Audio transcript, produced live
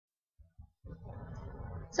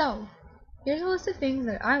So, here's a list of things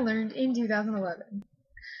that I learned in 2011.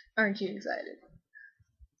 Aren't you excited?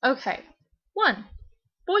 Okay. 1.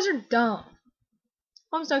 Boys are dumb.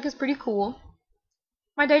 Homestuck is pretty cool.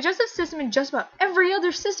 My digestive system and just about every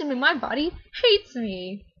other system in my body hates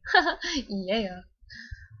me. Yeah.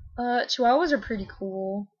 Chihuahuas are pretty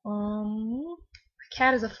cool. My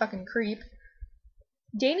cat is a fucking creep.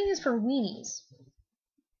 Dating is for weenies.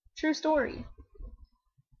 True story.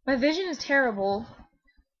 My vision is terrible.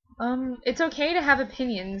 It's okay to have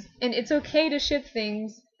opinions, and it's okay to ship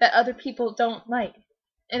things that other people don't like.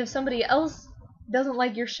 And if somebody else doesn't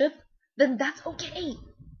like your ship, then that's okay.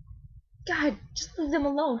 God, just leave them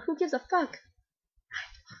alone. Who gives a fuck?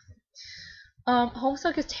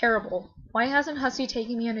 Homestuck is terrible. Why hasn't Husky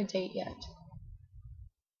taken me on a date yet?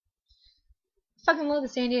 Fucking love the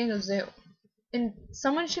San Diego Zoo. And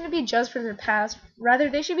someone shouldn't be judged for their past. Rather,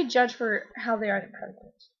 they should be judged for how they are in the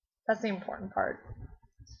present. That's the important part.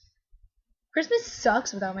 Christmas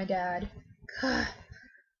sucks without my dad. God.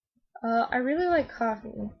 I really like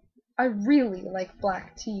coffee. I really like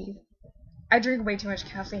black tea. I drink way too much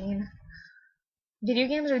caffeine. Video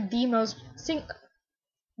games are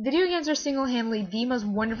single-handedly the most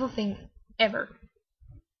wonderful thing ever.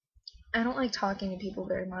 I don't like talking to people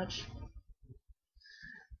very much.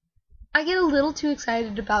 I get a little too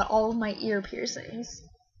excited about all of my ear piercings.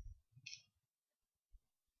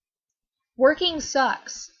 Working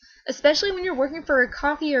sucks, especially when you're working for a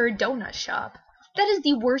coffee or a donut shop. That is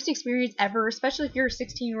the worst experience ever, especially if you're a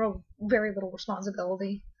 16-year-old with very little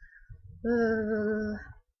responsibility.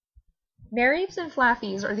 Mareeps and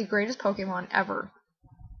Flaffies are the greatest Pokemon ever.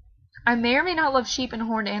 I may or may not love sheep and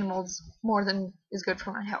horned animals more than is good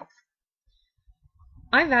for my health.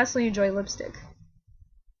 I vastly enjoy lipstick.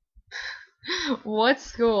 What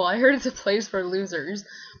school? I heard it's a place for losers.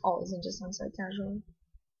 Always and just unsaid casually.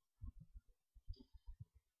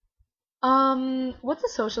 What's the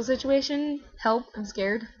social situation? Help, I'm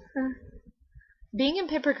scared. Being in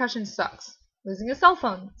pit percussion sucks. Losing a cell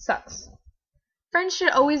phone sucks. Friends should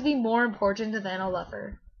always be more important than a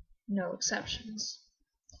lover. No exceptions.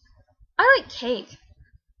 I like cake,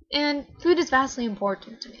 and food is vastly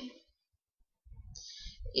important to me.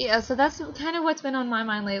 Yeah, so that's kind of what's been on my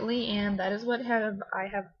mind lately, and that is what I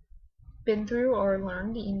have been through or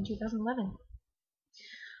learned in 2011.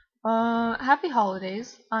 Happy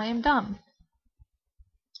holidays. I am dumb.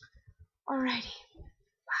 Alrighty.